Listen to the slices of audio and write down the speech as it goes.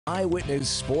Eyewitness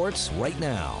Sports right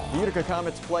now. The Utica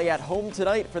Comets play at home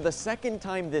tonight for the second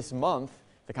time this month.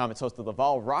 The Comets host the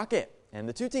Laval Rocket, and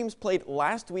the two teams played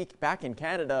last week back in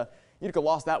Canada. Utica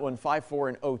lost that one 5-4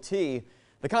 in OT.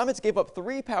 The Comets gave up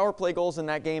 3 power play goals in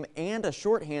that game and a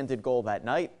shorthanded goal that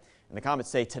night. And the Comets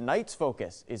say tonight's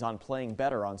focus is on playing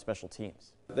better on special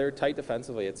teams. They're tight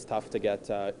defensively. It's tough to get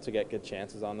good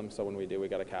chances on them. So when we do, we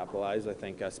got to capitalize. I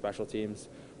think special teams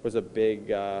was a big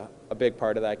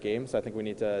part of that game. So I think we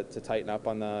need to tighten up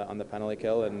on the penalty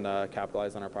kill and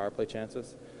capitalize on our power play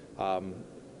chances.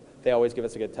 They always give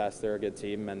us a good test. They're a good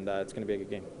team, and it's going to be a good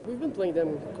game. We've been playing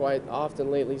them quite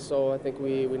often lately, so I think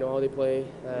we know how they play.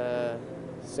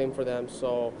 Same for them.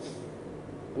 So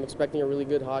I'm expecting a really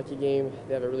good hockey game.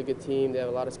 They have a really good team. They have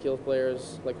a lot of skilled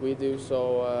players like we do.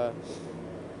 So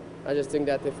I just think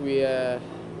that if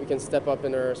we can step up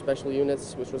in our special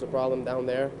units, which was a problem down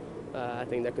there, I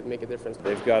think that could make a difference.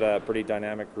 They've got a pretty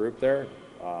dynamic group there.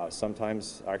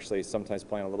 Sometimes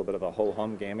playing a little bit of a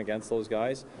ho-hum game against those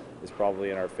guys is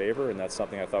probably in our favor, and that's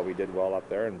something I thought we did well up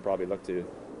there, and probably look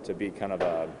to be kind of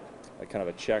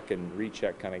a check and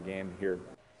recheck kind of game here.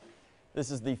 This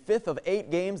is the 5th of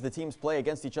 8 games the teams play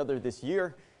against each other this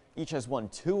year. Each has won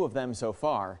 2 of them so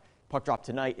far. Puck drop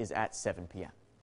tonight is at 7 p.m.